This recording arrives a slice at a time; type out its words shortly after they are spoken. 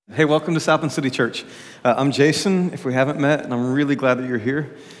Hey, welcome to Southland City Church. I'm Jason, if we haven't met, and I'm really glad that you're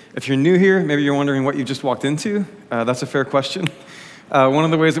here. If you're new here, maybe you're wondering what you just walked into. That's a fair question. One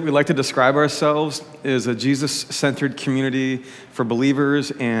of the ways that we like to describe ourselves is a Jesus-centered community for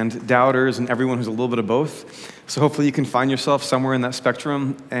believers and doubters and everyone who's a little bit of both. So hopefully you can find yourself somewhere in that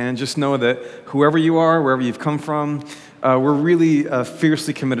spectrum, and just know that whoever you are, wherever you've come from, we're really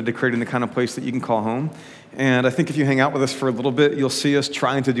fiercely committed to creating the kind of place that you can call home. And I think if you hang out with us for a little bit, you'll see us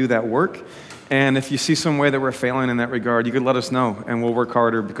trying to do that work. And if you see some way that we're failing in that regard, you could let us know, and we'll work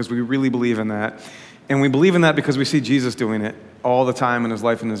harder because we really believe in that. And we believe in that because we see Jesus doing it all the time in his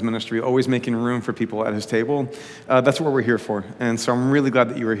life and his ministry, always making room for people at his table. That's what we're here for. And so I'm really glad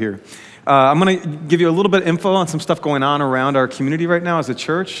that you were here. I'm going to give you a little bit of info on some stuff going on around our community right now as a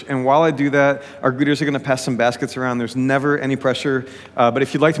church. And while I do that, our greeters are going to pass some baskets around. There's never any pressure. But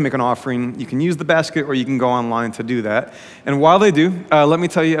if you'd like to make an offering, you can use the basket or you can go online to do that. And while they do, let me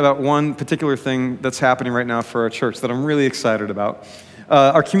tell you about one particular thing that's happening right now for our church that I'm really excited about.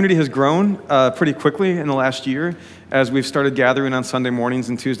 Our community has grown pretty quickly in the last year as we've started gathering on Sunday mornings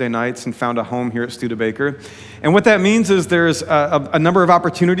and Tuesday nights and found a home here at Studebaker. And what that means is there's a number of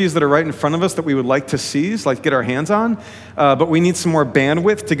opportunities that are right in front of us that we would like to seize, like get our hands on, but we need some more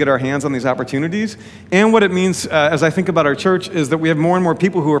bandwidth to get our hands on these opportunities. And what it means, as I think about our church, is that we have more and more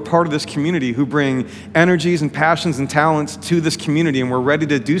people who are part of this community who bring energies and passions and talents to this community, and we're ready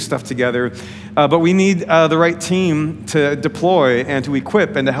to do stuff together. But we need the right team to deploy and to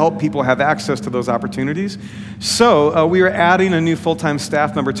equip and to help people have access to those opportunities. So we are adding a new full-time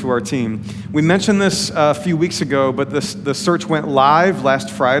staff member to our team. We mentioned this a few weeks ago, but the search went live last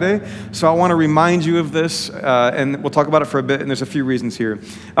Friday. So I want to remind you of this, and we'll talk about it for a bit, and there's a few reasons here.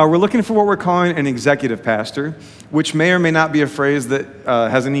 We're looking for what we're calling an executive pastor, which may or may not be a phrase that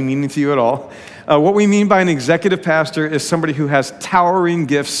has any meaning to you at all. What we mean by an executive pastor is somebody who has towering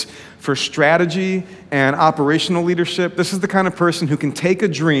gifts for strategy and operational leadership. This is the kind of person who can take a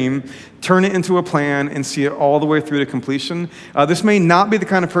dream, turn it into a plan, and see it all the way through to completion. This may not be the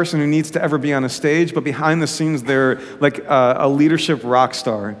kind of person who needs to ever be on a stage, but behind the scenes, they're like a leadership rock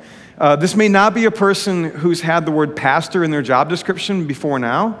star. This may not be a person who's had the word pastor in their job description before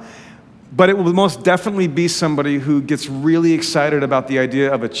now, but it will most definitely be somebody who gets really excited about the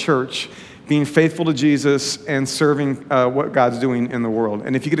idea of a church being faithful to Jesus and serving what God's doing in the world.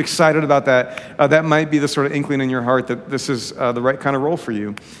 And if you get excited about that, that might be the sort of inkling in your heart that this is the right kind of role for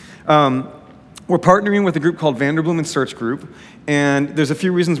you. We're partnering with a group called Vanderbloemen Search Group, and there's a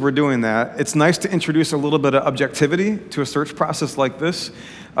few reasons we're doing that. It's nice to introduce a little bit of objectivity to a search process like this.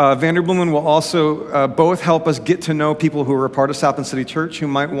 Vanderbloemen will also both help us get to know people who are a part of Southland City Church who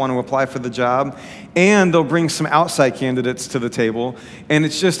might want to apply for the job, and they'll bring some outside candidates to the table. And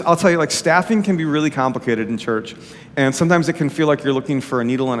it's just, I'll tell you, like, staffing can be really complicated in church, and sometimes it can feel like you're looking for a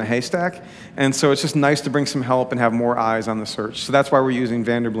needle in a haystack, and so it's just nice to bring some help and have more eyes on the search. So that's why we're using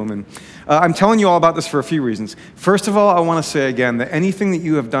Vanderbloemen. I'm telling you all about this for a few reasons. First of all, I want to say again that anything that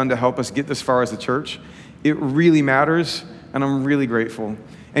you have done to help us get this far as a church, it really matters, and I'm really grateful.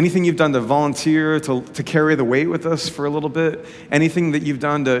 Anything you've done to volunteer, to carry the weight with us for a little bit, anything that you've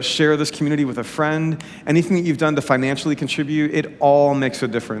done to share this community with a friend, anything that you've done to financially contribute, it all makes a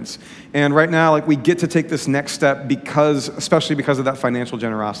difference. And right now, like, we get to take this next step especially because of that financial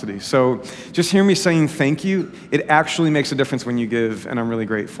generosity. So just hear me saying thank you. It actually makes a difference when you give, and I'm really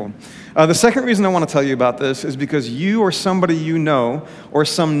grateful. The second reason I want to tell you about this is because you or somebody you know or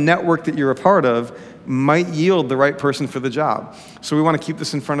some network that you're a part of might yield the right person for the job. So we want to keep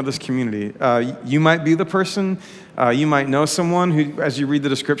this in front of this community. You might be the person, you might know someone who, as you read the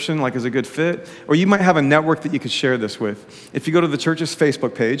description, like is a good fit, or you might have a network that you could share this with. If you go to the church's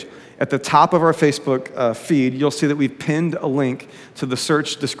Facebook page, at the top of our Facebook feed, you'll see that we've pinned a link to the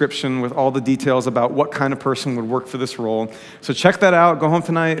search description with all the details about what kind of person would work for this role. So check that out, go home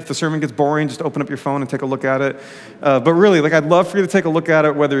tonight. If the sermon gets boring, just open up your phone and take a look at it. But really, like, I'd love for you to take a look at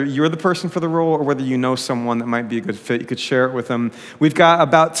it, whether you're the person for the role or whether you know someone that might be a good fit. You could share it with them. We've got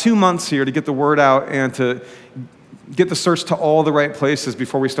about 2 months here to get the word out and to get the search to all the right places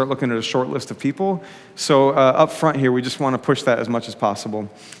before we start looking at a short list of people. So up front here, we just want to push that as much as possible.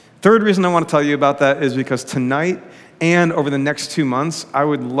 Third reason I want to tell you about that is because tonight and over the next 2 months, I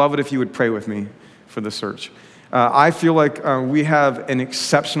would love it if you would pray with me for the search. I feel like we have an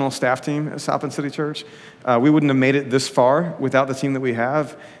exceptional staff team at South Bend City Church. We wouldn't have made it this far without the team that we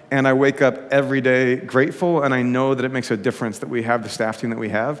have. And I wake up every day grateful, and I know that it makes a difference that we have the staff team that we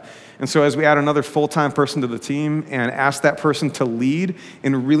have. And so as we add another full-time person to the team and ask that person to lead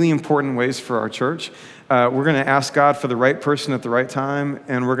in really important ways for our church, we're going to ask God for the right person at the right time,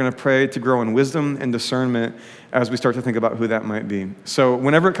 and we're going to pray to grow in wisdom and discernment as we start to think about who that might be. So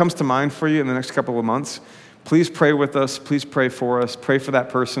whenever it comes to mind for you in the next couple of months, please pray with us, please pray for us, pray for that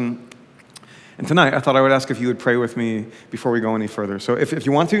person. And tonight, I thought I would ask if you would pray with me before we go any further. So if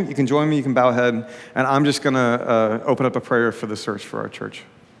you want to, you can join me, you can bow ahead, and I'm just going to open up a prayer for the search for our church.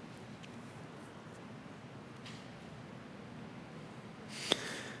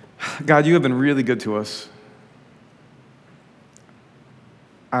 God, you have been really good to us.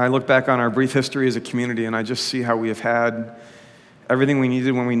 I look back on our brief history as a community, and I just see how we have had everything we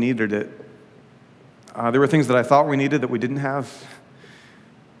needed when we needed it. There were things that I thought we needed that we didn't have.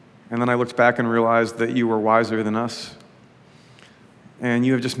 And then I looked back and realized that you were wiser than us. And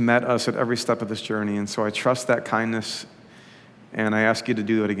you have just met us at every step of this journey. And so I trust that kindness, and I ask you to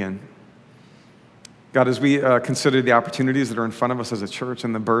do it again. God, as we consider the opportunities that are in front of us as a church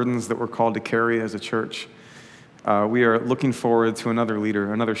and the burdens that we're called to carry as a church, we are looking forward to another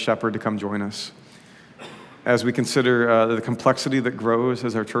leader, another shepherd to come join us. As we consider the complexity that grows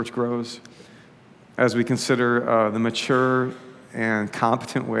as our church grows, as we consider the mature and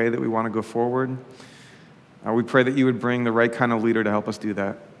competent way that we want to go forward, we pray that you would bring the right kind of leader to help us do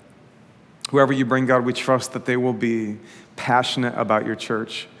that. Whoever you bring, God, we trust that they will be passionate about your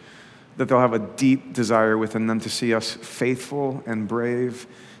church, that they'll have a deep desire within them to see us faithful and brave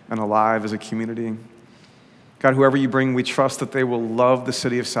and alive as a community. God, whoever you bring, we trust that they will love the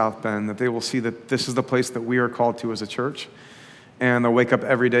city of South Bend, that they will see that this is the place that we are called to as a church, and they'll wake up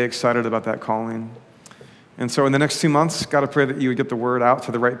every day excited about that calling. And so in the next 2 months, God, I pray that you would get the word out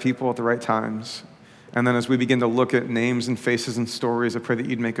to the right people at the right times. And then as we begin to look at names and faces and stories, I pray that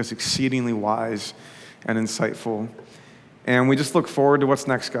you'd make us exceedingly wise and insightful. And we just look forward to what's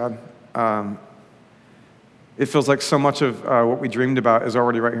next, God. It feels like so much of what we dreamed about is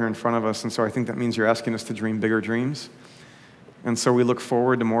already right here in front of us. And so I think that means you're asking us to dream bigger dreams. And so we look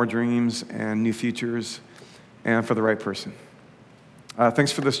forward to more dreams and new futures and for the right person.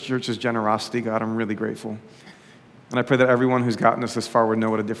 Thanks for this church's generosity, God. I'm really grateful. And I pray that everyone who's gotten us this far would know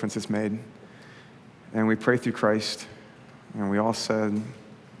what a difference it's made. And we pray through Christ. And we all said,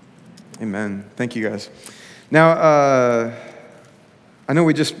 amen. Thank you, guys. Now, I know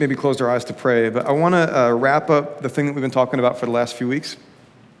we just maybe closed our eyes to pray, but I want to wrap up the thing that we've been talking about for the last few weeks.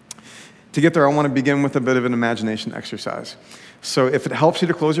 To get there, I want to begin with a bit of an imagination exercise. So if it helps you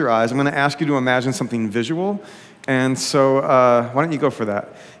to close your eyes, I'm going to ask you to imagine something visual. And so why don't you go for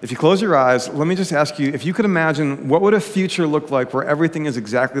that? If you close your eyes, let me just ask you, if you could imagine, what would a future look like where everything is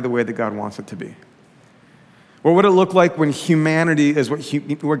exactly the way that God wants it to be? What would it look like when humanity is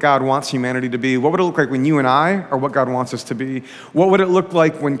what God wants humanity to be? What would it look like when you and I are what God wants us to be? What would it look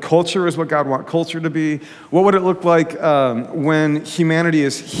like when culture is what God wants culture to be? What would it look like when humanity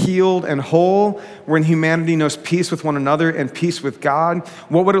is healed and whole? When humanity knows peace with one another and peace with God?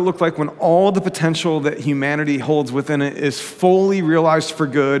 What would it look like when all the potential that humanity holds within it is fully realized for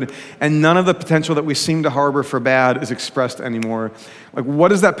good and none of the potential that we seem to harbor for bad is expressed anymore? Like, what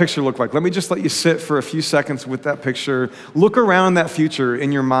does that picture look like? Let me just let you sit for a few seconds with that picture. Look around that future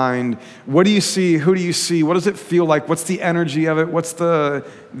in your mind. What do you see? Who do you see? What does it feel like? What's the energy of it? What's the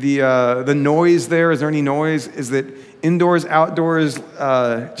noise there? Is there any noise? Is it indoors, outdoors?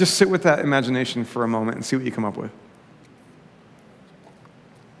 Just sit with that imagination for a moment and see what you come up with.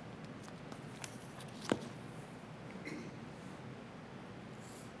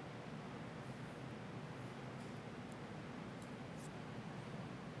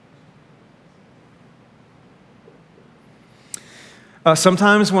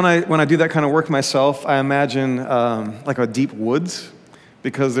 Sometimes when I do that kind of work myself, I imagine like a deep woods,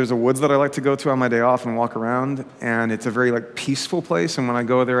 because there's a woods that I like to go to on my day off and walk around, and it's a very like peaceful place, and when I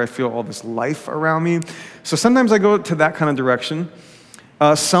go there, I feel all this life around me. So sometimes I go to that kind of direction.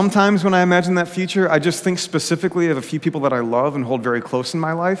 Sometimes when I imagine that future, I just think specifically of a few people that I love and hold very close in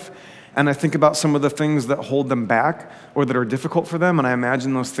my life, and I think about some of the things that hold them back or that are difficult for them, and I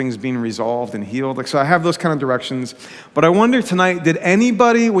imagine those things being resolved and healed. Like, so I have those kind of directions. But I wonder tonight, did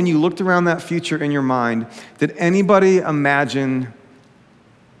anybody, when you looked around that future in your mind, did anybody imagine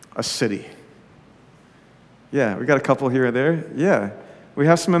a city? Yeah, we got a couple here or there. Yeah, we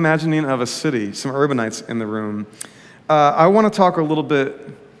have some imagining of a city, some urbanites in the room. I want to talk a little bit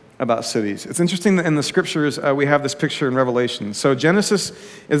about cities. It's interesting that in the scriptures, we have this picture in Revelation. So Genesis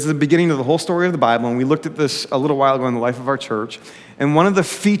is the beginning of the whole story of the Bible, and we looked at this a little while ago in the life of our church. And one of the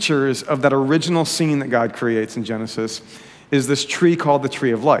features of that original scene that God creates in Genesis is this tree called the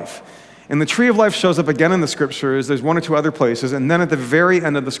tree of life. And the tree of life shows up again in the scriptures. There's one or two other places. And then at the very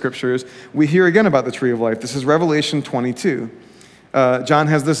end of the scriptures, we hear again about the tree of life. This is Revelation 22. John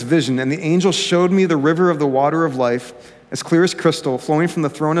has this vision, and the angel showed me the river of the water of life, as clear as crystal, flowing from the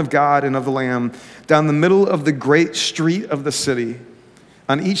throne of God and of the Lamb, down the middle of the great street of the city.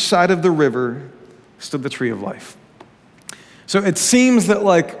 On each side of the river stood the tree of life. So it seems that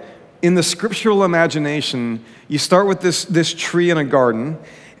like in the scriptural imagination, you start with this tree in a garden,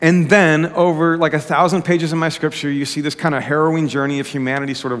 and then over like 1,000 pages in my scripture, you see this kind of harrowing journey of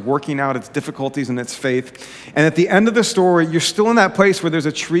humanity sort of working out its difficulties and its faith. And at the end of the story, you're still in that place where there's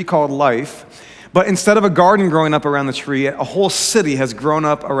a tree called life, but instead of a garden growing up around the tree, a whole city has grown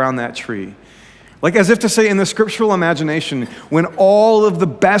up around that tree. Like as if to say in the scriptural imagination, when all of the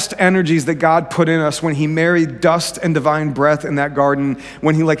best energies that God put in us, when he married dust and divine breath in that garden,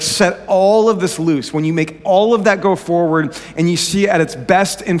 when he like set all of this loose, when you make all of that go forward and you see it at its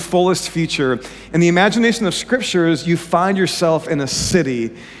best and fullest future, in the imagination of scriptures, you find yourself in a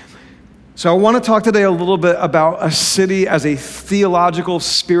city. So I want to talk today a little bit about a city as a theological,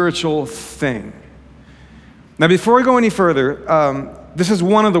 spiritual thing. Now, before we go any further, this is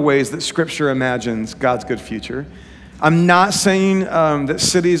one of the ways that Scripture imagines God's good future. I'm not saying that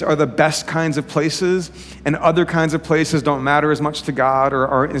cities are the best kinds of places and other kinds of places don't matter as much to God or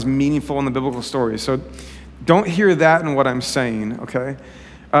aren't as meaningful in the biblical story. So don't hear that in what I'm saying, okay?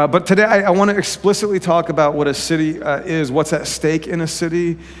 But today I want to explicitly talk about what a city is, what's at stake in a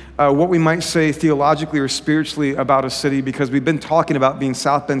city, what we might say theologically or spiritually about a city, because we've been talking about being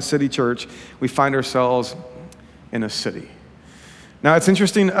South Bend City Church. We find ourselves in a city. Now, it's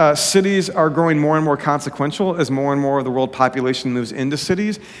interesting, cities are growing more and more consequential as more and more of the world population moves into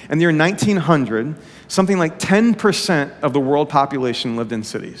cities. In the year 1900, something like 10% of the world population lived in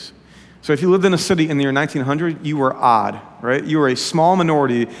cities. So if you lived in a city in the year 1900, you were odd, right? You were a small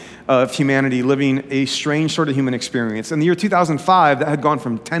minority of humanity living a strange sort of human experience. In the year 2005, that had gone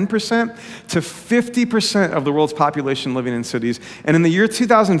from 10% to 50% of the world's population living in cities. And in the year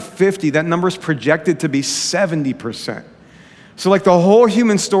 2050, that number is projected to be 70%. So like the whole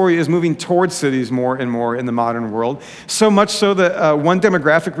human story is moving towards cities more and more in the modern world. So much so that one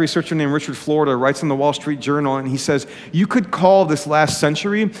demographic researcher named Richard Florida writes in the Wall Street Journal, and he says, you could call this last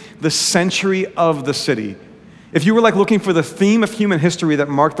century the century of the city. If you were like looking for the theme of human history that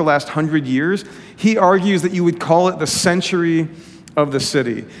marked the last 100 years, he argues that you would call it the century of the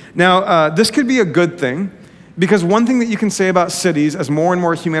city. Now, this could be a good thing, because one thing that you can say about cities as more and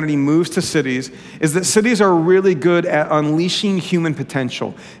more humanity moves to cities is that cities are really good at unleashing human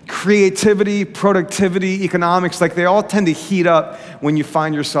potential. Creativity, productivity, economics, like they all tend to heat up when you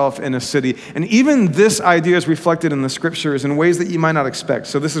find yourself in a city. And even this idea is reflected in the scriptures in ways that you might not expect.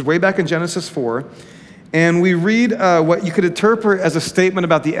 So this is way back in Genesis 4. And we read what you could interpret as a statement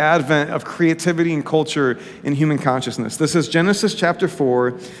about the advent of creativity and culture in human consciousness. This is Genesis chapter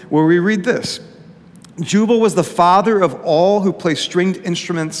 4, where we read this. Jubal was the father of all who play stringed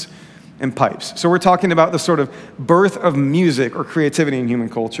instruments and pipes. So we're talking about the sort of birth of music or creativity in human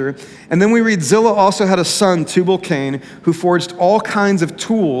culture. And then we read Zillah also had a son, Tubal-Cain, who forged all kinds of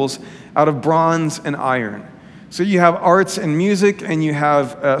tools out of bronze and iron. So you have arts and music, and you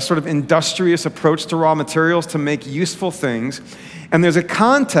have a sort of industrious approach to raw materials to make useful things. And there's a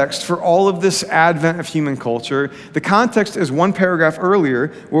context for all of this advent of human culture. The context is one paragraph earlier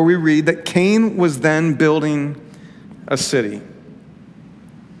where we read that Cain was then building a city.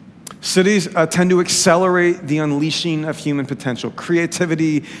 Cities tend to accelerate the unleashing of human potential,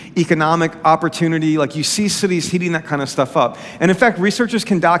 creativity, economic opportunity. Like you see cities heating that kind of stuff up. And in fact, researchers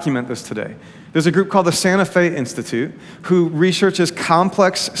can document this today. There's a group called the Santa Fe Institute who researches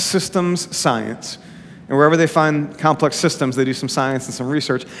complex systems science. And wherever they find complex systems, they do some science and some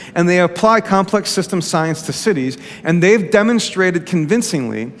research. And they apply complex systems science to cities. And they've demonstrated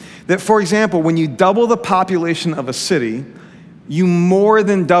convincingly that, for example, when you double the population of a city, you more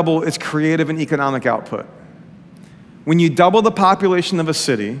than double its creative and economic output. When you double the population of a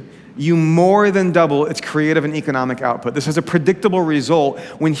city, you more than double its creative and economic output. This is a predictable result.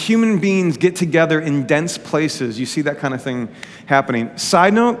 When human beings get together in dense places, you see that kind of thing happening.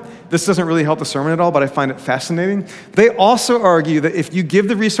 Side note, this doesn't really help the sermon at all, but I find it fascinating. They also argue that if you give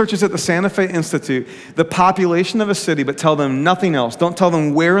the researchers at the Santa Fe Institute the population of a city, but tell them nothing else, don't tell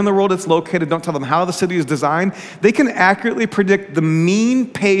them where in the world it's located, don't tell them how the city is designed, they can accurately predict the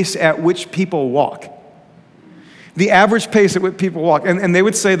mean pace at which people walk. The average pace at which people walk, and they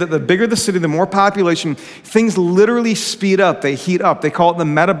would say that the bigger the city, the more population, things literally speed up, they heat up. They call it the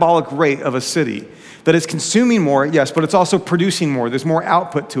metabolic rate of a city. That it's consuming more, yes, but it's also producing more. There's more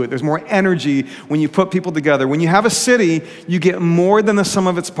output to it. There's more energy when you put people together. When you have a city, you get more than the sum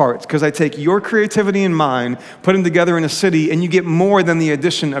of its parts, because I take your creativity and mine, put them together in a city, and you get more than the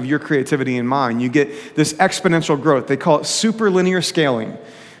addition of your creativity and mine. You get this exponential growth. They call it superlinear scaling.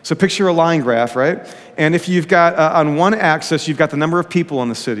 So picture a line graph, right? And if you've got, on one axis, you've got the number of people in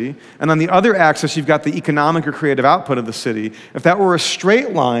the city, and on the other axis, you've got the economic or creative output of the city. If that were a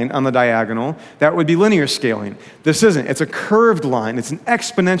straight line on the diagonal, that would be linear scaling. This isn't. It's a curved line. It's an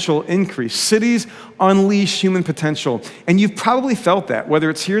exponential increase. Cities unleash human potential. And you've probably felt that, whether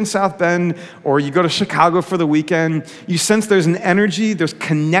it's here in South Bend or you go to Chicago for the weekend. You sense there's an energy, there's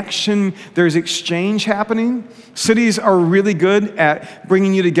connection, there's exchange happening. Cities are really good at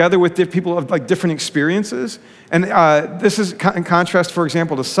bringing you together with people of like different experiences. And this is in contrast, for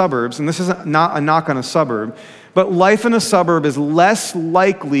example, to suburbs. And this is not a knock on a suburb, but life in a suburb is less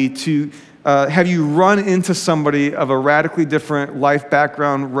likely to have you run into somebody of a radically different life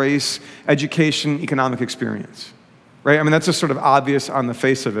background, race, education, economic experience, right? I mean, that's just sort of obvious on the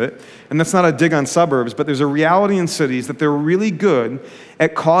face of it. And that's not a dig on suburbs, but there's a reality in cities that they're really good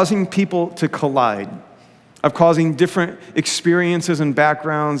at causing people to collide, of causing different experiences and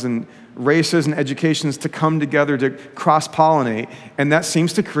backgrounds and races and educations to come together to cross-pollinate. And that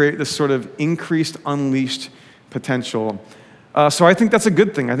seems to create this sort of increased, unleashed potential. So I think that's a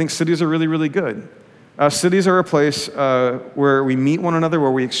good thing. I think cities are really, really good. Cities are a place where we meet one another,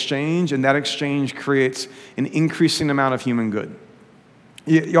 where we exchange, and that exchange creates an increasing amount of human good.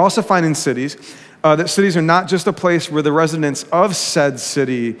 You also find in cities that cities are not just a place where the residents of said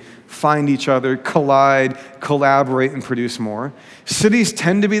city find each other, collide, collaborate, and produce more. Cities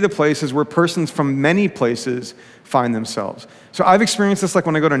tend to be the places where persons from many places find themselves. So I've experienced this like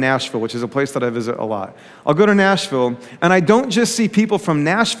when I go to Nashville, which is a place that I visit a lot. I'll go to Nashville, and I don't just see people from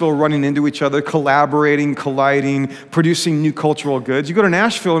Nashville running into each other, collaborating, colliding, producing new cultural goods. You go to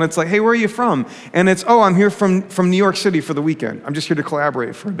Nashville, and it's like, hey, where are you from? And it's, oh, I'm here from New York City for the weekend. I'm just here to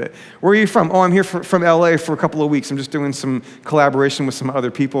collaborate for a bit. Where are you from? Oh, I'm here from LA for a couple of weeks. I'm just doing some collaboration with some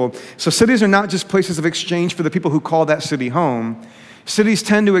other people. So cities are not just places of exchange for the people who call that city home. Cities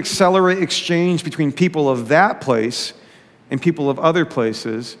tend to accelerate exchange between people of that place and people of other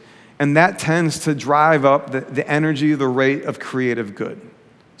places, and that tends to drive up the energy, the rate of creative good.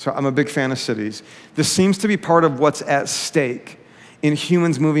 So I'm a big fan of cities. This seems to be part of what's at stake in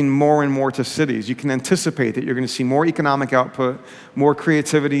humans moving more and more to cities. You can anticipate that you're going to see more economic output, more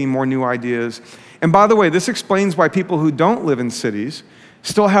creativity, more new ideas. And by the way, this explains why people who don't live in cities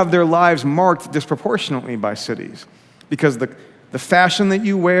still have their lives marked disproportionately by cities, because the fashion that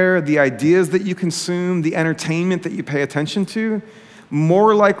you wear, the ideas that you consume, the entertainment that you pay attention to,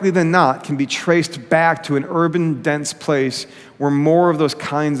 more likely than not can be traced back to an urban, dense place where more of those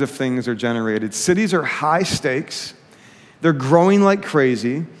kinds of things are generated. Cities are high stakes. They're growing like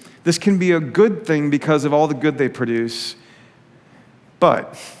crazy. This can be a good thing because of all the good they produce,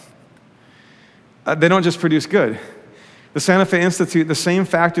 but they don't just produce good. The Santa Fe Institute, the same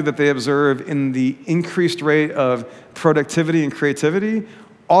factor that they observe in the increased rate of productivity and creativity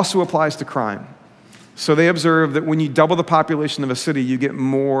also applies to crime. So they observe that when you double the population of a city, you get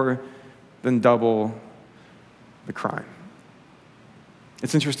more than double the crime.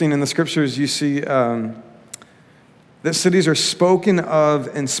 It's interesting, in the scriptures you see that cities are spoken of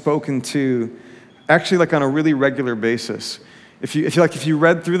and spoken to actually like on a really regular basis. If you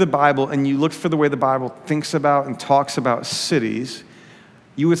read through the Bible and you looked for the way the Bible thinks about and talks about cities,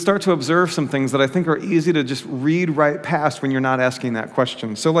 you would start to observe some things that I think are easy to just read right past when you're not asking that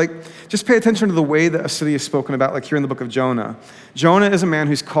question. So just pay attention to the way that a city is spoken about, like here in the book of Jonah. Jonah is a man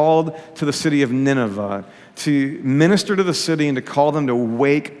who's called to the city of Nineveh to minister to the city and to call them to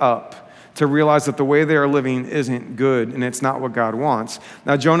wake up, to realize that the way they are living isn't good and it's not what God wants.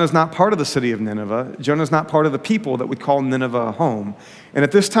 Now, Jonah's not part of the city of Nineveh. Jonah's not part of the people that would call Nineveh home. And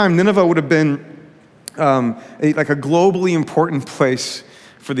at this time, Nineveh would have been like a globally important place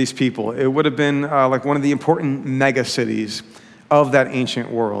for these people. It would have been like one of the important mega cities of that ancient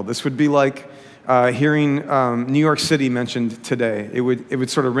world. This would be like hearing New York City mentioned today. It would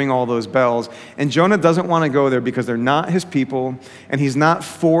sort of ring all those bells. And Jonah doesn't want to go there because they're not his people, and he's not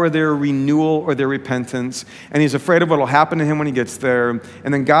for their renewal or their repentance, and he's afraid of what will happen to him when he gets there.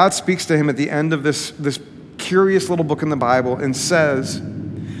 And then God speaks to him at the end of this curious little book in the Bible and says,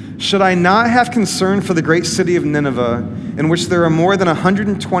 "Should I not have concern for the great city of Nineveh, in which there are more than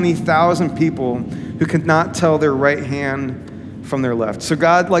 120,000 people who could not tell their right hand from their left?" So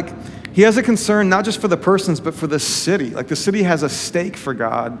God, He has a concern not just for the persons, but for the city. Like the city has a stake for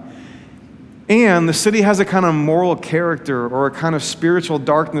God. And the city has a kind of moral character or a kind of spiritual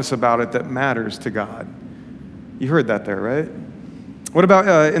darkness about it that matters to God. You heard that there, right? What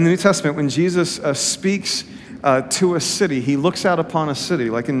about in the New Testament when Jesus speaks to a city? He looks out upon a city,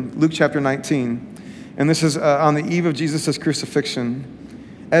 like in Luke chapter 19. And this is on the eve of Jesus'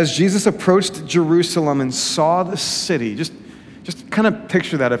 crucifixion. As Jesus approached Jerusalem and saw the city, just kind of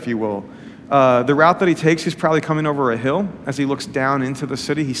picture that, if you will. The route that he takes, he's probably coming over a hill. As he looks down into the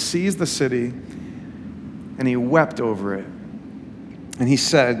city, he sees the city, and he wept over it. And he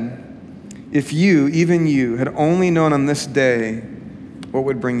said, if you, even you, had only known on this day what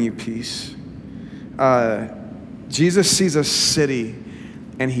would bring you peace. Jesus sees a city,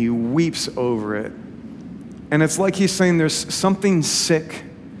 and he weeps over it. And it's like he's saying there's something sick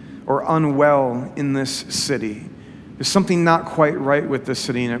or unwell in this city. There's something not quite right with this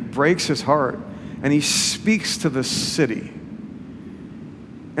city, and it breaks his heart. And he speaks to the city.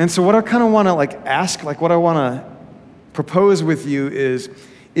 And so what I kind of want to ask, what I want to propose with you is,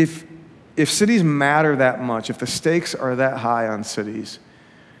 if cities matter that much, if the stakes are that high on cities,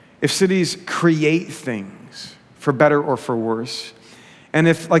 if cities create things for better or for worse, and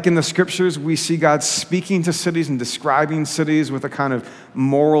if, like in the scriptures, we see God speaking to cities and describing cities with a kind of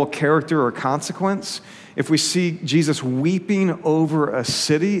moral character or consequence, if we see Jesus weeping over a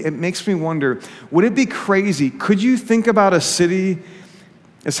city, it makes me wonder, would it be crazy? Could you think about a city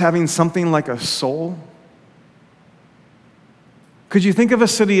as having something like a soul? Could you think of a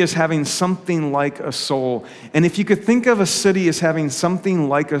city as having something like a soul? And if you could think of a city as having something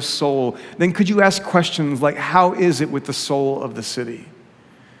like a soul, then could you ask questions like, how is it with the soul of the city?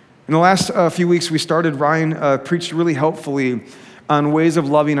 In the last few weeks, Ryan preached really helpfully on ways of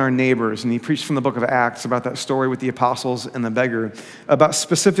loving our neighbors. And he preached from the book of Acts about that story with the apostles and the beggar, about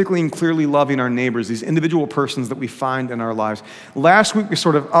specifically and clearly loving our neighbors, these individual persons that we find in our lives. Last week, we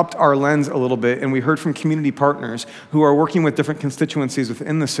sort of upped our lens a little bit, and we heard from community partners who are working with different constituencies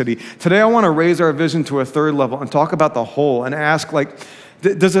within the city. Today, I want to raise our vision to a third level and talk about the whole and ask,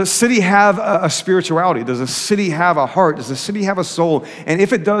 does a city have a spirituality? Does a city have a heart? Does a city have a soul? And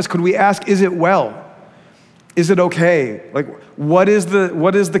if it does, could we ask, is it well? Is it okay? What is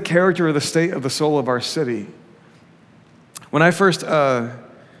the character or the state of the soul of our city? When I first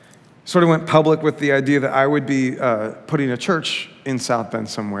sort of went public with the idea that I would be putting a church in South Bend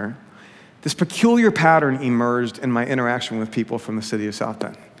somewhere, this peculiar pattern emerged in my interaction with people from the city of South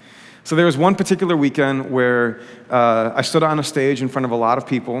Bend. So there was one particular weekend where I stood on a stage in front of a lot of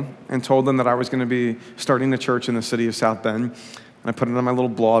people and told them that I was going to be starting a church in the city of South Bend. And I put it on my little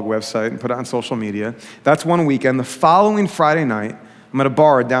blog website and put it on social media. That's one weekend. The following Friday night, I'm at a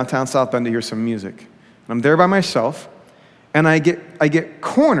bar downtown South Bend to hear some music. And I'm there by myself, and I get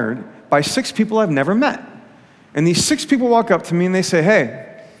cornered by 6 people I've never met. And these 6 people walk up to me and they say,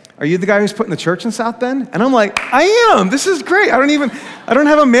 hey, are you the guy who's putting the church in South Bend? And I'm like, I am. This is great. I don't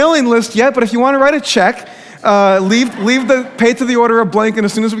have a mailing list yet, but if you want to write a check, pay to the order of blank, and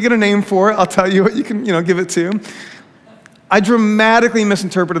as soon as we get a name for it, I'll tell you what you can, give it to. I dramatically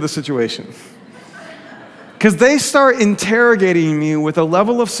misinterpreted the situation. Because they start interrogating me with a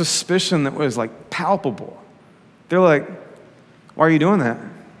level of suspicion that was palpable. They're like, why are you doing that?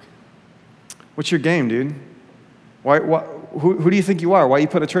 What's your game, dude? Who do you think you are? Why you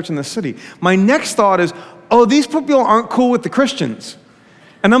put a church in this city? My next thought is, these people aren't cool with the Christians.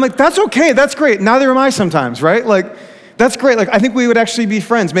 And I'm like, that's okay, that's great. Neither am I sometimes, right? That's great. I think we would actually be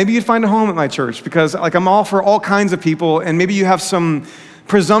friends. Maybe you'd find a home at my church because I'm all for all kinds of people, and maybe you have some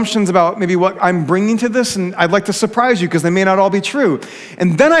presumptions about maybe what I'm bringing to this, and I'd like to surprise you because they may not all be true.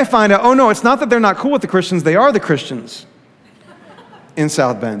 And then I find out, no, it's not that they're not cool with the Christians, they are the Christians in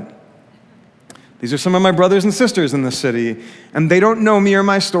South Bend. These are some of my brothers and sisters in the city, and they don't know me or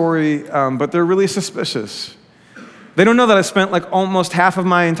my story, but they're really suspicious. They don't know that I spent almost half of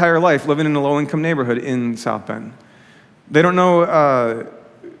my entire life living in a low-income neighborhood in South Bend. They don't know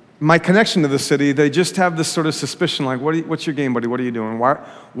my connection to the city. They just have this sort of suspicion, what's your game, buddy? What are you doing?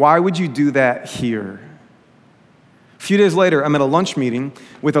 Why would you do that here? A few days later, I'm at a lunch meeting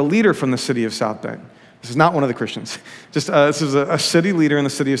with a leader from the city of South Bend. This is not one of the Christians. This is a city leader in the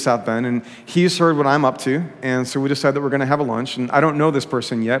city of South Bend, and he's heard what I'm up to, and so we decided that we're going to have a lunch. And I don't know this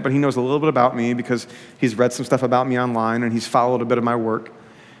person yet, but he knows a little bit about me because he's read some stuff about me online, and he's followed a bit of my work.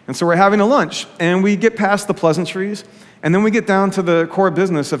 And so we're having a lunch, and we get past the pleasantries, and then we get down to the core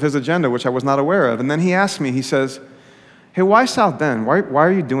business of his agenda, which I was not aware of. And then he asks me, he says, hey, why South Bend? Why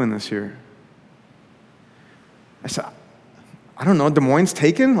are you doing this here? I said, I don't know, Des Moines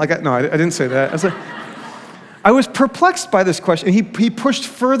taken? No, I didn't say that. I was perplexed by this question. He pushed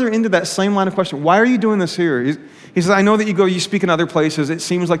further into that same line of question. Why are you doing this here? He says, I know that you speak in other places. It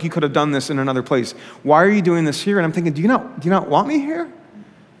seems like you could have done this in another place. Why are you doing this here? And I'm thinking, do you not want me here?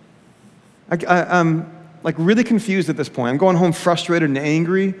 I'm like really confused at this point. I'm going home frustrated and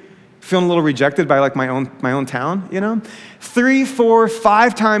angry, feeling a little rejected by like my own town, you know? 3, 4,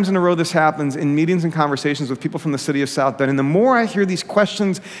 5 times in a row this happens in meetings and conversations with people from the city of South Bend. And the more I hear these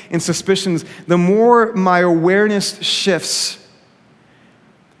questions and suspicions, the more my awareness shifts.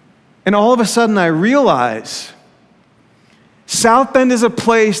 And all of a sudden I realize South Bend is a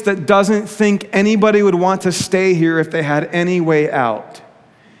place that doesn't think anybody would want to stay here if they had any way out.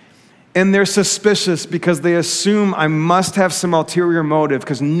 And they're suspicious because they assume I must have some ulterior motive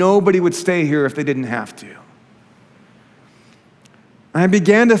because nobody would stay here if they didn't have to. I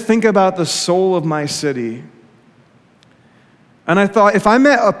began to think about the soul of my city. And I thought, if I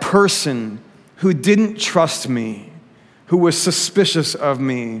met a person who didn't trust me, who was suspicious of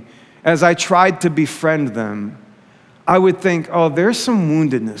me as I tried to befriend them, I would think, oh, there's some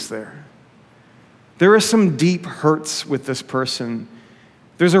woundedness there. There are some deep hurts with this person.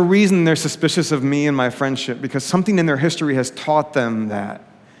 There's a reason they're suspicious of me and my friendship, because something in their history has taught them that.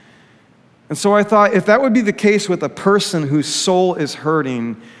 And so I thought, if that would be the case with a person whose soul is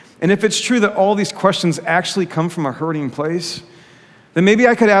hurting, and if it's true that all these questions actually come from a hurting place, then maybe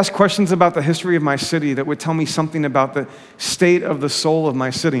I could ask questions about the history of my city that would tell me something about the state of the soul of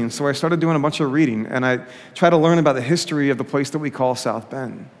my city. And so I started doing a bunch of reading, and I tried to learn about the history of the place that we call South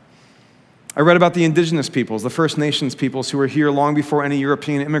Bend. I read about the indigenous peoples, the First Nations peoples who were here long before any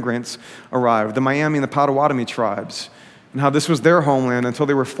European immigrants arrived, the Miami and the Potawatomi tribes, and how this was their homeland until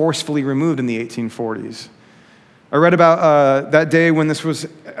they were forcefully removed in the 1840s. I read about that day when this was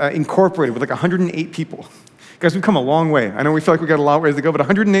incorporated with like 108 people. Guys, we've come a long way. I know we feel like we got a long ways to go, but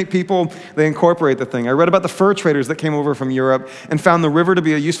 108 people, they incorporate the thing. I read about the fur traders that came over from Europe and found the river to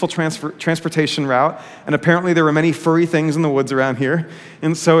be a useful transportation route, and apparently there were many furry things in the woods around here,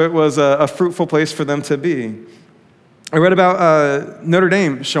 and so it was a fruitful place for them to be. I read about Notre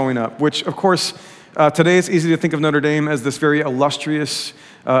Dame showing up, which, of course, today it's easy to think of Notre Dame as this very illustrious,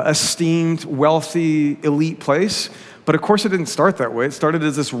 esteemed, wealthy, elite place. But of course it didn't start that way. It started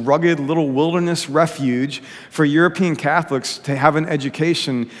as this rugged little wilderness refuge for European Catholics to have an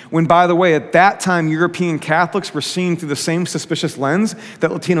education, when, by the way, at that time, European Catholics were seen through the same suspicious lens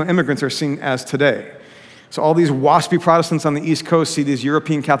that Latino immigrants are seen as today. So all these waspy Protestants on the East Coast see these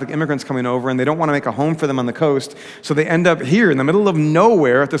European Catholic immigrants coming over, and they don't want to make a home for them on the coast, so they end up here in the middle of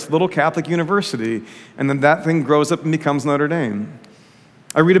nowhere at this little Catholic university, and then that thing grows up and becomes Notre Dame.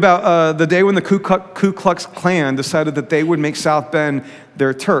 I read about the day when the Ku Klux Klan decided that they would make South Bend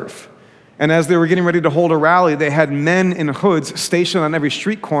their turf. And as they were getting ready to hold a rally, they had men in hoods stationed on every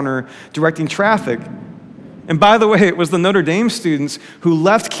street corner directing traffic. And by the way, it was the Notre Dame students who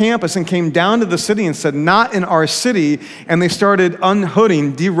left campus and came down to the city and said, not in our city, and they started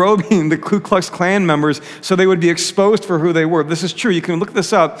unhooding, derobing the Ku Klux Klan members so they would be exposed for who they were. This is true. You can look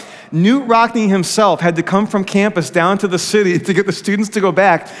this up. Knute Rockne himself had to come from campus down to the city to get the students to go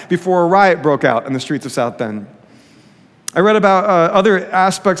back before a riot broke out in the streets of South Bend. I read about other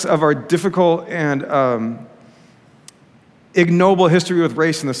aspects of our difficult and ignoble history with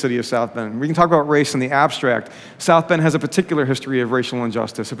race in the city of South Bend. We can talk about race in the abstract. South Bend has a particular history of racial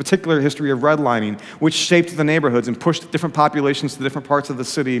injustice, a particular history of redlining, which shaped the neighborhoods and pushed different populations to different parts of the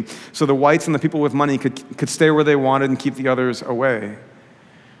city so the whites and the people with money could stay where they wanted and keep the others away.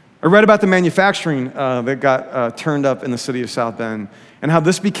 I read about the manufacturing that got turned up in the city of South Bend and how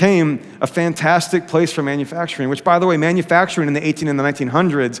this became a fantastic place for manufacturing, which, by the way, manufacturing in the 1800s and the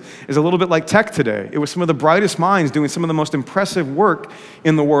 1900s is a little bit like tech today. It was some of the brightest minds doing some of the most impressive work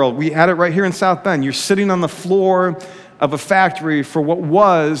in the world. We had it right here in South Bend. You're sitting on the floor of a factory for what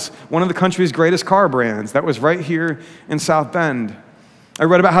was one of the country's greatest car brands. That was right here in South Bend. I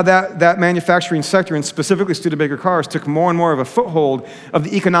read about how that manufacturing sector, and specifically Studebaker cars, took more and more of a foothold of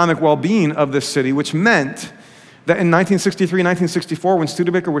the economic well-being of this city, which meant that in 1963, 1964, when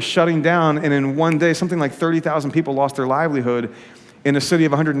Studebaker was shutting down, and in one day, something like 30,000 people lost their livelihood in a city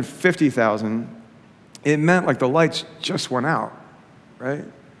of 150,000, it meant like the lights just went out, right?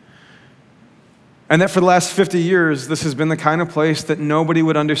 And that for the last 50 years, this has been the kind of place that nobody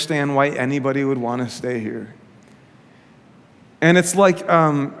would understand why anybody would want to stay here. And it's like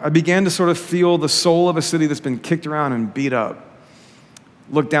I began to sort of feel the soul of a city that's been kicked around and beat up,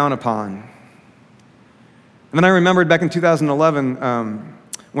 looked down upon. And then I remembered back in 2011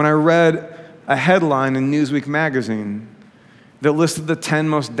 when I read a headline in Newsweek magazine that listed the 10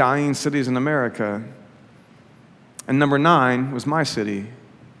 most dying cities in America. And number 9 was my city,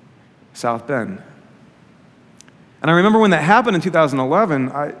 South Bend. And I remember when that happened in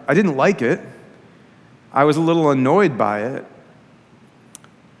 2011, I didn't like it. I was a little annoyed by it.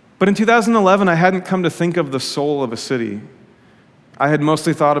 But in 2011, I hadn't come to think of the soul of a city. I had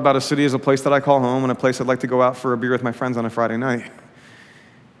mostly thought about a city as a place that I call home and a place I'd like to go out for a beer with my friends on a Friday night.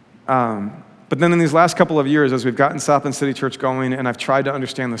 But then in these last couple of years, as we've gotten South Bend City Church going and I've tried to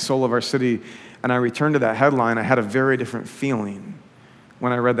understand the soul of our city, and I returned to that headline, I had a very different feeling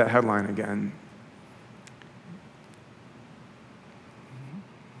when I read that headline again.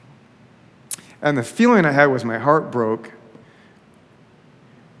 And the feeling I had was my heart broke.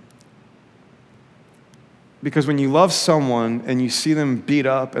 Because when you love someone and you see them beat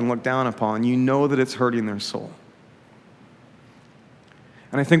up and looked down upon, you know that it's hurting their soul.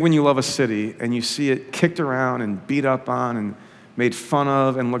 And I think when you love a city and you see it kicked around and beat up on and made fun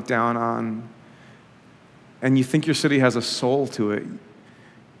of and looked down on, and you think your city has a soul to it,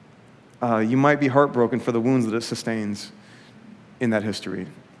 you might be heartbroken for the wounds that it sustains in that history.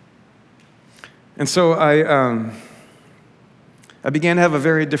 And so I began to have a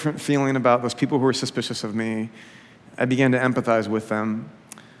very different feeling about those people who were suspicious of me. I began to empathize with them.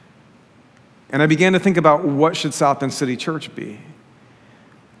 And I began to think about what should South Bend City Church be.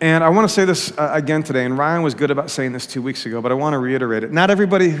 And I want to say this again today, and Ryan was good about saying this 2 weeks ago, but I want to reiterate it. Not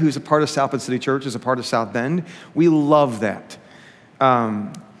everybody who's a part of South Bend City Church is a part of South Bend. We love that.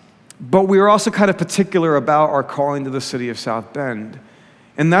 But we are also kind of particular about our calling to the city of South Bend.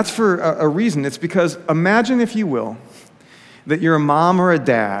 And that's for a reason. It's because imagine, if you will, that you're a mom or a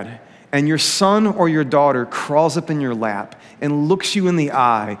dad, and your son or your daughter crawls up in your lap and looks you in the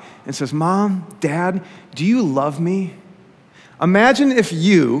eye and says, "Mom, Dad, do you love me?" Imagine if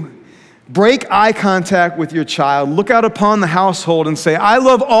you break eye contact with your child, look out upon the household and say, "I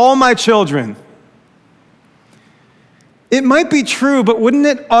love all my children." It might be true, but wouldn't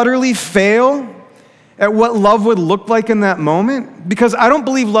it utterly fail at what love would look like in that moment? Because I don't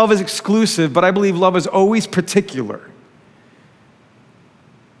believe love is exclusive, but I believe love is always particular.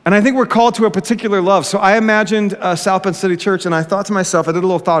 And I think we're called to a particular love. So I imagined South Bend City Church, and I thought to myself, I did a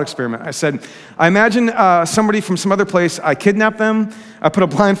little thought experiment. I said, I imagine somebody from some other place, I kidnap them, I put a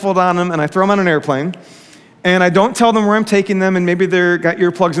blindfold on them, and I throw them on an airplane. And I don't tell them where I'm taking them, and maybe they've got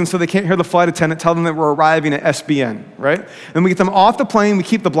earplugs in so they can't hear the flight attendant tell them that we're arriving at SBN, right? And we get them off the plane, we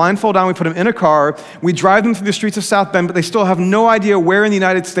keep the blindfold on, we put them in a car, we drive them through the streets of South Bend, but they still have no idea where in the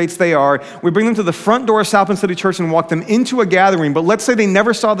United States they are. We bring them to the front door of South Bend City Church and walk them into a gathering, but let's say they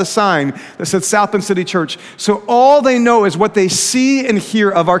never saw the sign that said South Bend City Church. So all they know is what they see and hear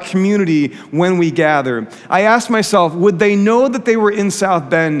of our community when we gather. I asked myself, would they know that they were in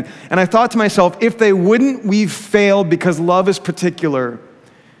South Bend? And I thought to myself, if they wouldn't, we've failed, because love is particular.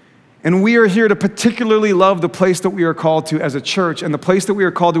 And we are here to particularly love the place that we are called to as a church, and the place that we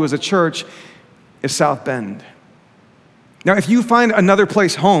are called to as a church is South Bend. Now, if you find another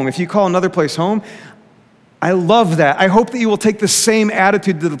place home, if you call another place home, I love that. I hope that you will take the same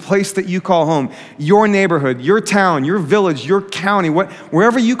attitude to the place that you call home, your neighborhood, your town, your village, your county,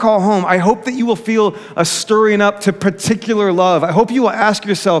 wherever you call home. I hope that you will feel a stirring up to particular love. I hope you will ask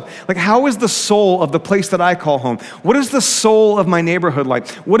yourself, like, how is the soul of the place that I call home? What is the soul of my neighborhood like?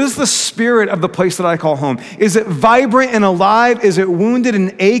 What is the spirit of the place that I call home? Is it vibrant and alive? Is it wounded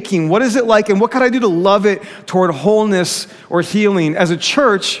and aching? What is it like? And what can I do to love it toward wholeness or healing? As a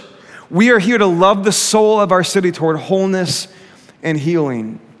church, we are here to love the soul of our city toward wholeness and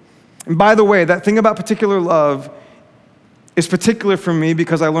healing. And by the way, that thing about particular love is particular for me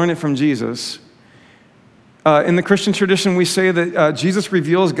because I learned it from Jesus. In the Christian tradition, we say that Jesus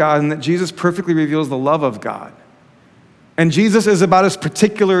reveals God and that Jesus perfectly reveals the love of God. And Jesus is about as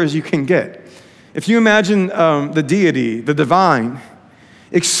particular as you can get. If you imagine the deity, the divine,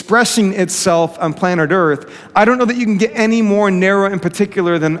 expressing itself on planet Earth, I don't know that you can get any more narrow and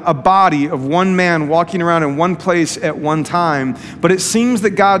particular than a body of one man walking around in one place at one time. But it seems that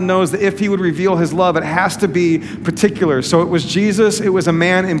God knows that if he would reveal his love, it has to be particular. So it was Jesus, it was a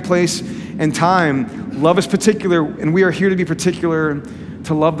man in place and time. Love is particular, and we are here to be particular,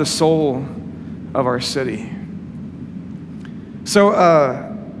 to love the soul of our city. So,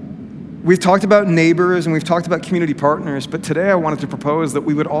 we've talked about neighbors and we've talked about community partners, but today I wanted to propose that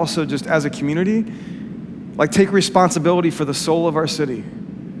we would also, just as a community, like, take responsibility for the soul of our city.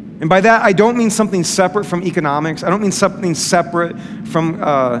 And by that, I don't mean something separate from economics. I don't mean something separate from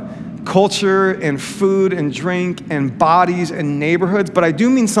culture and food and drink and bodies and neighborhoods, but I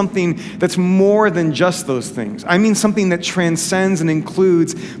do mean something that's more than just those things. I mean something that transcends and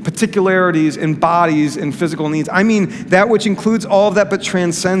includes particularities and bodies and physical needs. I mean that which includes all of that but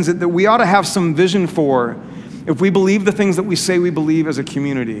transcends it, that we ought to have some vision for if we believe the things that we say we believe as a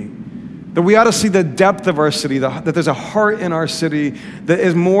community. That we ought to see the depth of our city, that there's a heart in our city that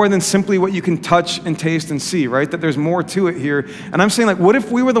is more than simply what you can touch and taste and see, right? That there's more to it here. And I'm saying, like, what if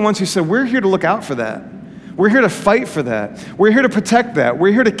we were the ones who said, we're here to look out for that. We're here to fight for that. We're here to protect that.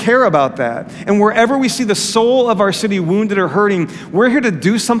 We're here to care about that. And wherever we see the soul of our city wounded or hurting, we're here to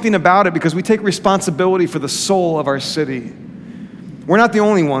do something about it because we take responsibility for the soul of our city. We're not the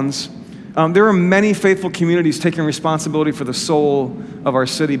only ones. There are many faithful communities taking responsibility for the soul of our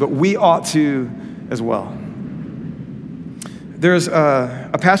city, but we ought to as well. There's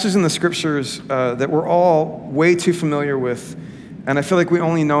a passage in the scriptures that we're all way too familiar with, and I feel like we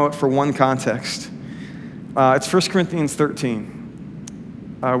only know it for one context. It's 1 Corinthians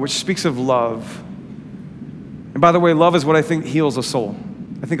 13, which speaks of love. And by the way, love is what I think heals a soul.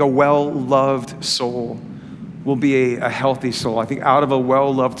 I think a well-loved soul will be a healthy soul. I think out of a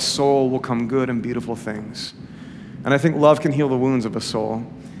well-loved soul will come good and beautiful things. And I think love can heal the wounds of a soul.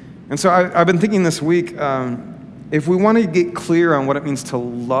 And so I've been thinking this week, if we want to get clear on what it means to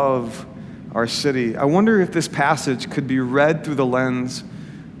love our city, I wonder if this passage could be read through the lens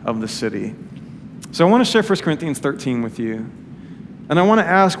of the city. So I want to share 1 Corinthians 13 with you. And I want to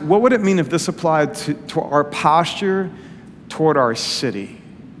ask, what would it mean if this applied to our posture toward our city?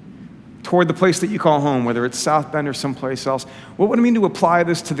 Toward the place that you call home, whether it's South Bend or someplace else. What would it mean to apply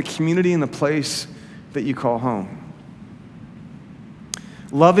this to the community and the place that you call home?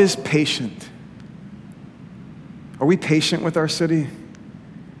 Love is patient. Are we patient with our city?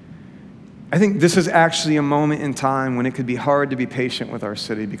 I think this is actually a moment in time when it could be hard to be patient with our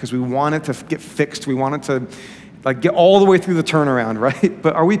city because we want it to get fixed. We want it to get all the way through the turnaround, right?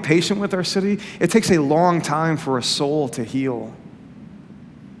 But are we patient with our city? It takes a long time for a soul to heal.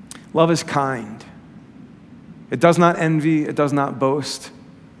 Love is kind. It does not envy. It does not boast.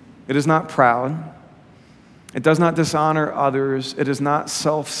 It is not proud. It does not dishonor others. It is not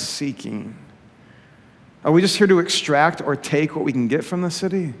self-seeking. Are we just here to extract or take what we can get from the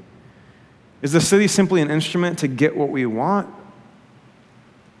city? Is the city simply an instrument to get what we want?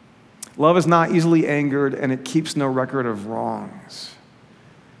 Love is not easily angered, and it keeps no record of wrongs.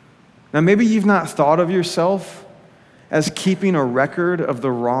 Now, maybe you've not thought of yourself as keeping a record of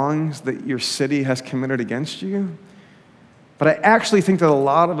the wrongs that your city has committed against you. But I actually think that a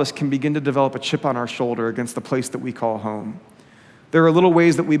lot of us can begin to develop a chip on our shoulder against the place that we call home. There are little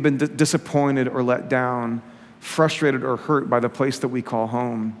ways that we've been disappointed or let down, frustrated or hurt by the place that we call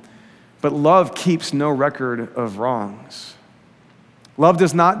home. But love keeps no record of wrongs. Love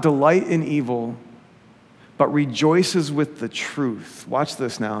does not delight in evil, but rejoices with the truth. Watch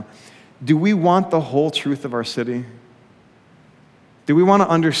this now. Do we want the whole truth of our city? Do we want to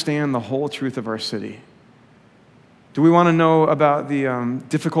understand the whole truth of our city? Do we want to know about the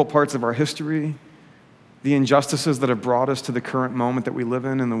difficult parts of our history, the injustices that have brought us to the current moment that we live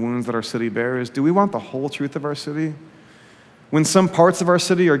in, and the wounds that our city bears? Do we want the whole truth of our city? When some parts of our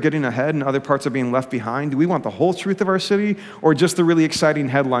city are getting ahead and other parts are being left behind, do we want the whole truth of our city or just the really exciting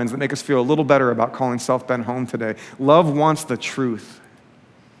headlines that make us feel a little better about calling South Bend home today? Love wants the truth.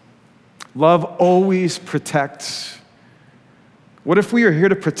 Love always protects. What if we are here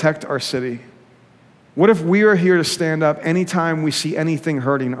to protect our city? What if we are here to stand up anytime we see anything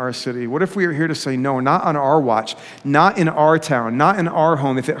hurting our city? What if we are here to say, no, not on our watch, not in our town, not in our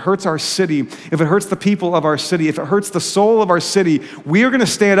home. If it hurts our city, if it hurts the people of our city, if it hurts the soul of our city, we are going to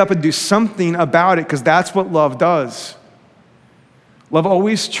stand up and do something about it because that's what love does. Love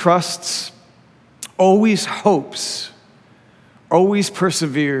always trusts, always hopes, always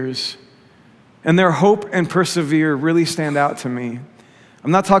perseveres. And their hope and persevere really stand out to me.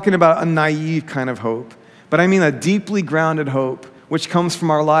 I'm not talking about a naive kind of hope, but I mean a deeply grounded hope, which comes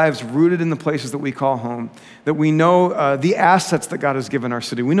from our lives rooted in the places that we call home, that we know the assets that God has given our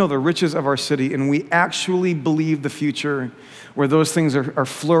city. We know the riches of our city, and we actually believe the future where those things are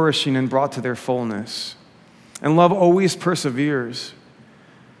flourishing and brought to their fullness. And love always perseveres.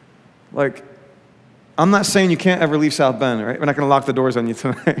 Like, I'm not saying you can't ever leave South Bend, right? We're not going to lock the doors on you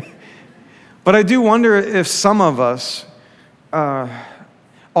tonight. But I do wonder if some of us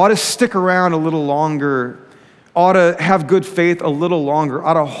ought to stick around a little longer, ought to have good faith a little longer,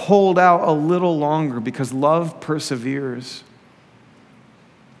 ought to hold out a little longer because love perseveres.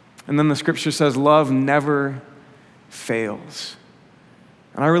 And then the scripture says love never fails.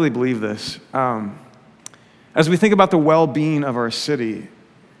 And I really believe this. As we think about the well-being of our city,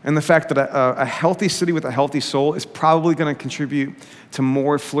 and the fact that a healthy city with a healthy soul is probably going to contribute to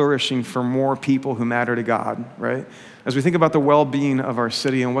more flourishing for more people who matter to God, right? As we think about the well-being of our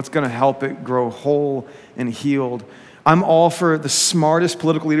city and what's going to help it grow whole and healed, I'm all for the smartest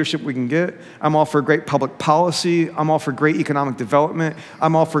political leadership we can get. I'm all for great public policy. I'm all for great economic development.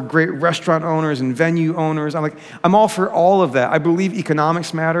 I'm all for great restaurant owners and venue owners. I'm all for all of that. I believe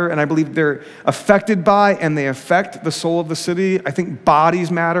economics matter, and I believe they're affected by and they affect the soul of the city. I think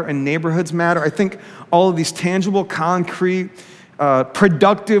bodies matter and neighborhoods matter. I think all of these tangible, concrete,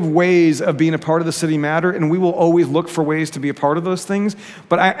 productive ways of being a part of the city matter, and we will always look for ways to be a part of those things.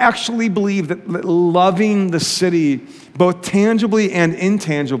 But I actually believe that loving the city, both tangibly and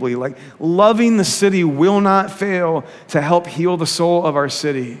intangibly, like loving the city will not fail to help heal the soul of our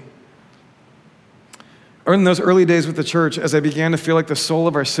city. Or in those early days with the church, as I began to feel like the soul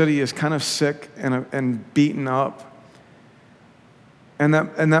of our city is kind of sick and beaten up, and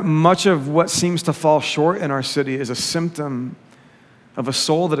that much of what seems to fall short in our city is a symptom of a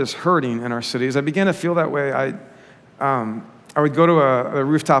soul that is hurting in our cities. I began to feel that way. I would go to a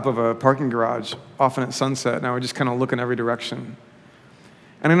rooftop of a parking garage, often at sunset, and I would just kind of look in every direction.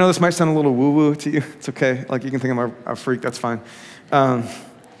 And I know this might sound a little woo-woo to you. It's okay. Like, you can think I'm a freak. That's fine.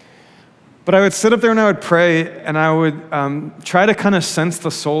 But I would sit up there and I would pray, and I would try to kind of sense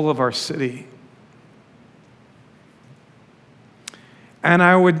the soul of our city. And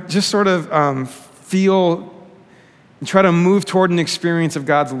I would just sort of feel and try to move toward an experience of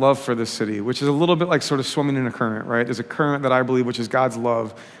God's love for this city, which is a little bit like sort of swimming in a current, right? There's a current that I believe, which is God's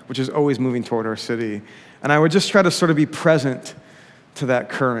love, which is always moving toward our city. And I would just try to sort of be present to that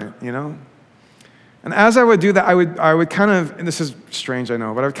current, you know? And as I would do that, I would kind of, and this is strange, I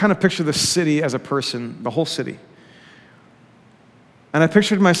know, but I would kind of picture the city as a person, the whole city. And I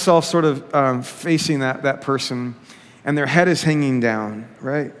pictured myself sort of facing that person, and their head is hanging down,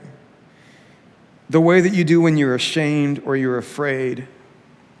 right? The way that you do when you're ashamed or you're afraid.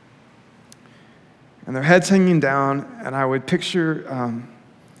 And their head's hanging down, and I would picture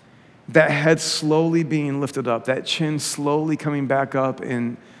that head slowly being lifted up, that chin slowly coming back up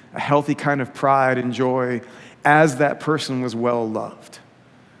in a healthy kind of pride and joy as that person was well loved.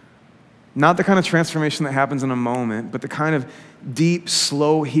 Not the kind of transformation that happens in a moment, but the kind of deep,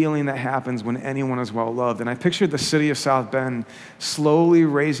 slow healing that happens when anyone is well loved. And I pictured the city of South Bend slowly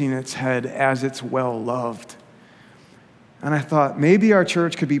raising its head as it's well loved. And I thought, maybe our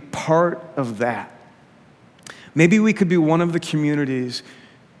church could be part of that. Maybe we could be one of the communities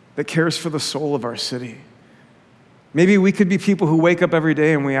that cares for the soul of our city. Maybe we could be people who wake up every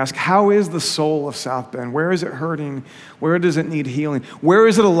day and we ask, how is the soul of South Bend? Where is it hurting? Where does it need healing? Where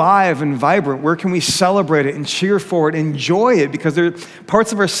is it alive and vibrant? Where can we celebrate it and cheer for it, enjoy it? Because there are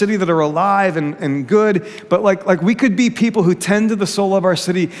parts of our city that are alive and good, but like we could be people who tend to the soul of our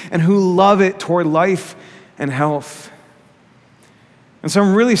city and who love it toward life and health. And so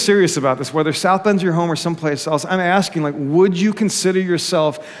I'm really serious about this, whether South Bend's your home or someplace else. I'm asking, would you consider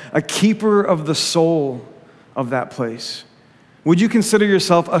yourself a keeper of the soul of that place? Would you consider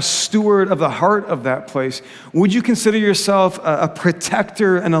yourself a steward of the heart of that place? Would you consider yourself a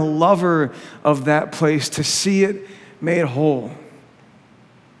protector and a lover of that place to see it made whole?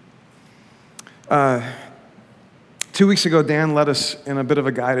 2 weeks ago, Dan led us in a bit of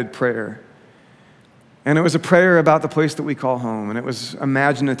a guided prayer. And it was a prayer about the place that we call home. And it was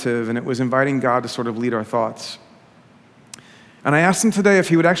imaginative, and it was inviting God to sort of lead our thoughts. And I asked him today if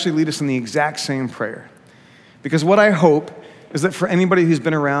he would actually lead us in the exact same prayer. Because what I hope is that for anybody who's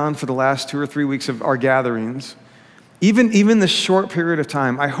been around for the last 2 or 3 weeks of our gatherings, even this short period of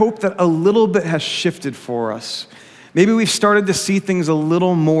time, I hope that a little bit has shifted for us. Maybe we've started to see things a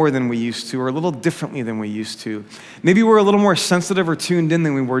little more than we used to, or a little differently than we used to. Maybe we're a little more sensitive or tuned in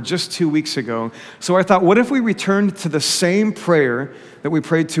than we were just 2 weeks ago. So I thought, what if we returned to the same prayer that we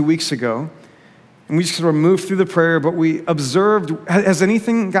prayed 2 weeks ago, and we just sort of moved through the prayer, but we observed, has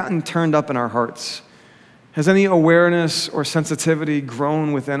anything gotten turned up in our hearts? Has any awareness or sensitivity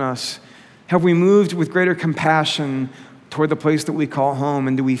grown within us? Have we moved with greater compassion toward the place that we call home?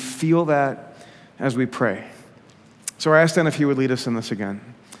 And do we feel that as we pray? So I asked Dan if he would lead us in this again.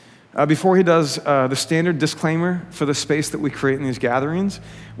 Before he does, the standard disclaimer for the space that we create in these gatherings,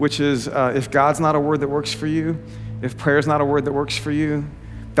 which is if God's not a word that works for you, if prayer's not a word that works for you,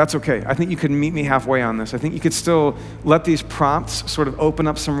 that's okay. I think you could meet me halfway on this. I think you could still let these prompts sort of open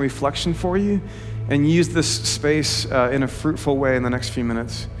up some reflection for you and use this space in a fruitful way in the next few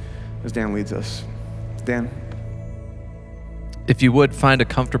minutes as Dan leads us. Dan? If you would find a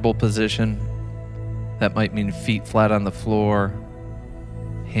comfortable position, that might mean feet flat on the floor,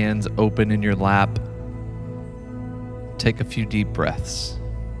 hands open in your lap. Take a few deep breaths.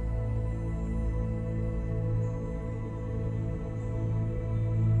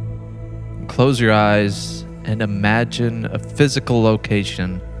 Close your eyes and imagine a physical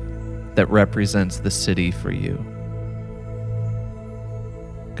location that represents the city for you.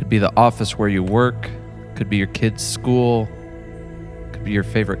 Could be the office where you work, could be your kid's school, could be your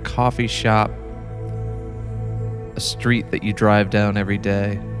favorite coffee shop, a street that you drive down every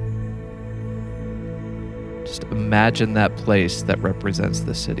day. Just imagine that place that represents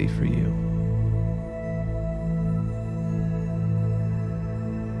the city for you.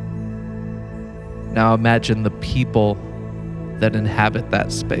 Now imagine the people that inhabit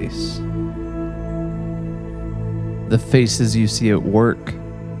that space. The faces you see at work,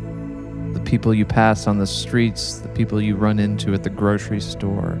 the people you pass on the streets, the people you run into at the grocery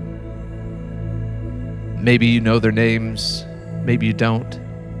store. Maybe you know their names, maybe you don't.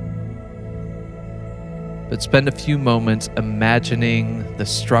 But spend a few moments imagining the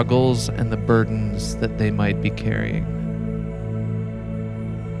struggles and the burdens that they might be carrying.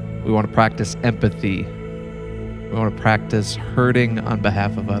 We want to practice empathy. We want to practice hurting on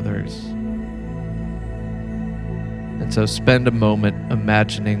behalf of others. And so spend a moment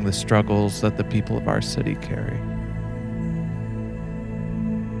imagining the struggles that the people of our city carry.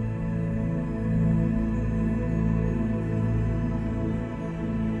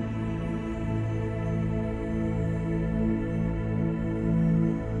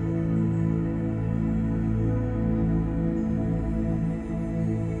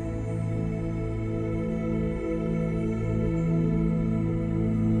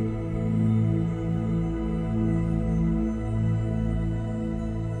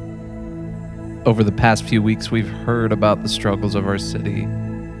 Over the past few weeks, we've heard about the struggles of our city,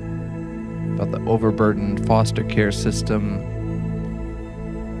 about the overburdened foster care system,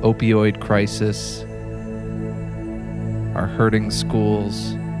 opioid crisis, our hurting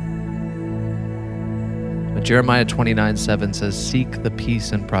schools. But Jeremiah 29:7 says, "Seek the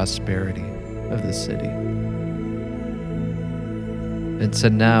peace and prosperity of the city." And so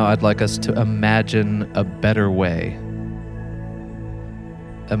now I'd like us to imagine a better way.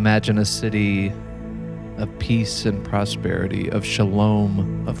 Imagine a city of peace and prosperity, of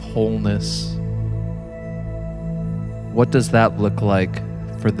shalom, of wholeness. What does that look like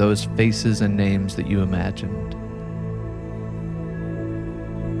for those faces and names that you imagined?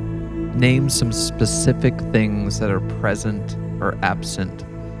 Name some specific things that are present or absent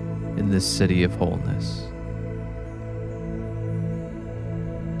in this city of wholeness.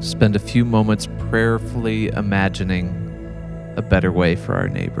 Spend a few moments prayerfully imagining a better way for our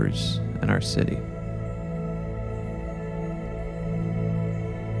neighbors and our city.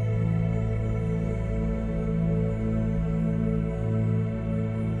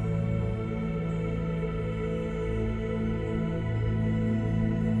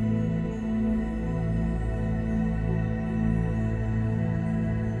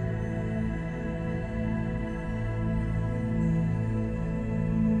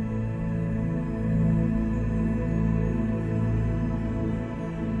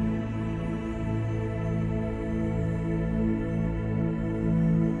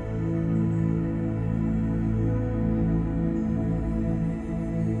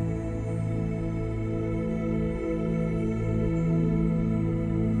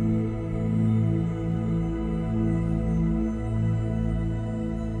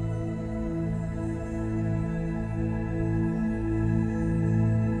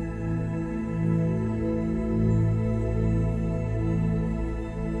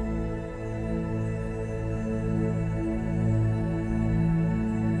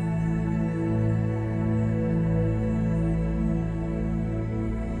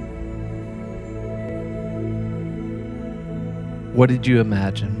 What did you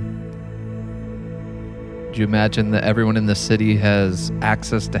imagine? Did you imagine that everyone in the city has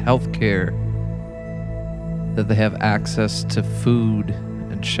access to health care? That they have access to food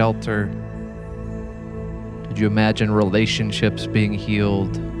and shelter? Did you imagine relationships being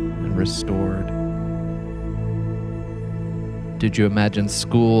healed and restored? Did you imagine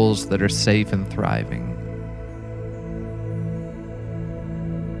schools that are safe and thriving?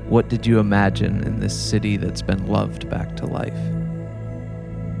 What did you imagine in this city that's been loved back to life?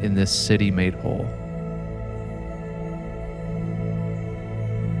 In this city made whole?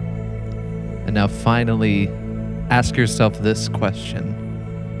 And now finally, ask yourself this question.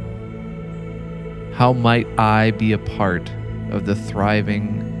 How might I be a part of the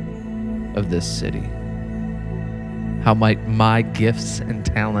thriving of this city? How might my gifts and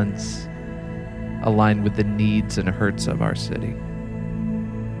talents align with the needs and hurts of our city?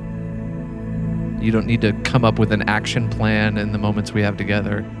 You don't need to come up with an action plan in the moments we have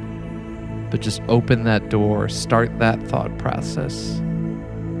together, but just open that door, start that thought process.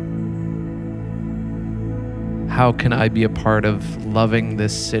 How can I be a part of loving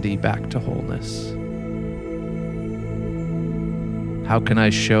this city back to wholeness? How can I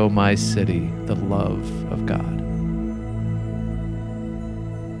show my city the love of God?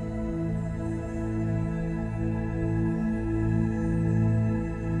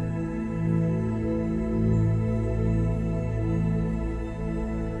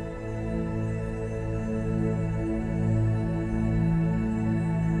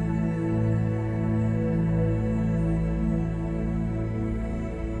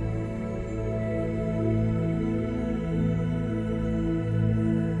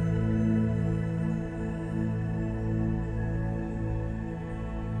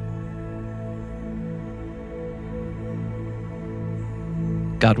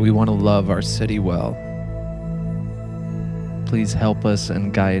 God, we want to love our city well. Please help us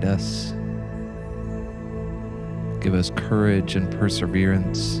and guide us. Give us courage and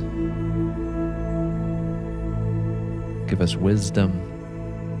perseverance. Give us wisdom.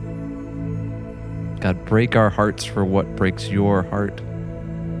 God, break our hearts for what breaks your heart,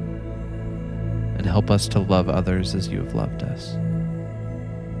 and help us to love others as you have loved us.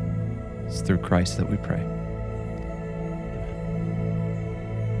 It's through Christ that we pray.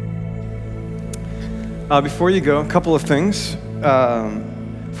 Before you go, a couple of things.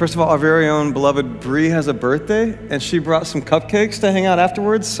 First of all, our very own beloved Bree has a birthday, and she brought some cupcakes to hang out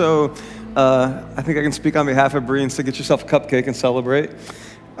afterwards. So I think I can speak on behalf of Bree and say, get yourself a cupcake and celebrate.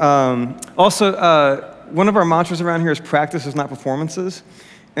 Also, one of our mantras around here is practice is not performances.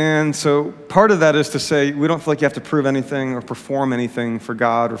 And so part of that is to say we don't feel like you have to prove anything or perform anything for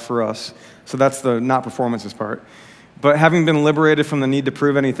God or for us. So that's the not performances part. But having been liberated from the need to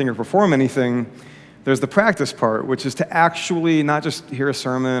prove anything or perform anything, there's the practice part, which is to actually not just hear a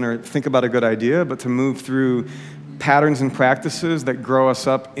sermon or think about a good idea, but to move through patterns and practices that grow us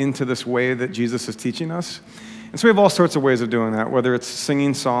up into this way that Jesus is teaching us. And so we have all sorts of ways of doing that, whether it's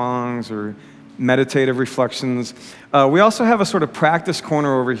singing songs or meditative reflections. We also have a sort of practice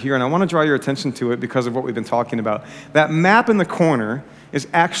corner over here, and I want to draw your attention to it because of what we've been talking about. That map in the corner is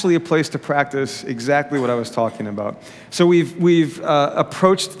actually a place to practice exactly what I was talking about. So we've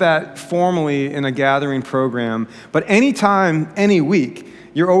approached that formally in a gathering program, but anytime, any week,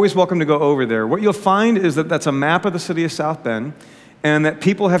 you're always welcome to go over there. What you'll find is that that's a map of the city of South Bend, and that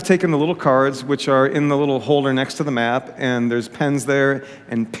people have taken the little cards, which are in the little holder next to the map, and there's pens there,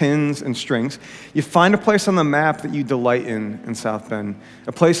 and pins and strings. You find a place on the map that you delight in South Bend,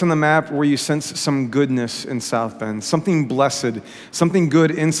 a place on the map where you sense some goodness in South Bend, something blessed, something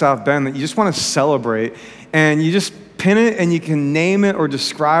good in South Bend that you just want to celebrate, and you just pin it, and you can name it or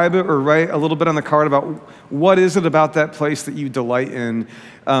describe it or write a little bit on the card about what is it about that place that you delight in.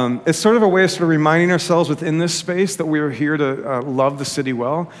 It's sort of a way of sort of reminding ourselves within this space that we are here to love the city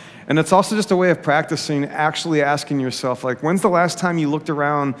well. And it's also just a way of practicing, actually asking yourself, like, when's the last time you looked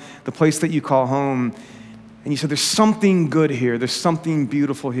around the place that you call home and you said, there's something good here, there's something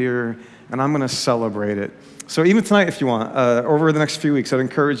beautiful here, and I'm going to celebrate it. So even tonight, if you want, over the next few weeks, I'd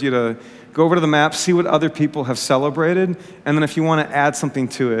encourage you to go over to the map, see what other people have celebrated, and then if you want to add something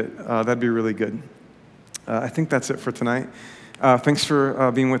to it, that'd be really good. I think that's it for tonight. Thanks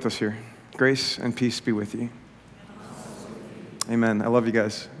for being with us here. Grace and peace be with you. Amen. I love you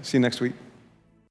guys. See you next week.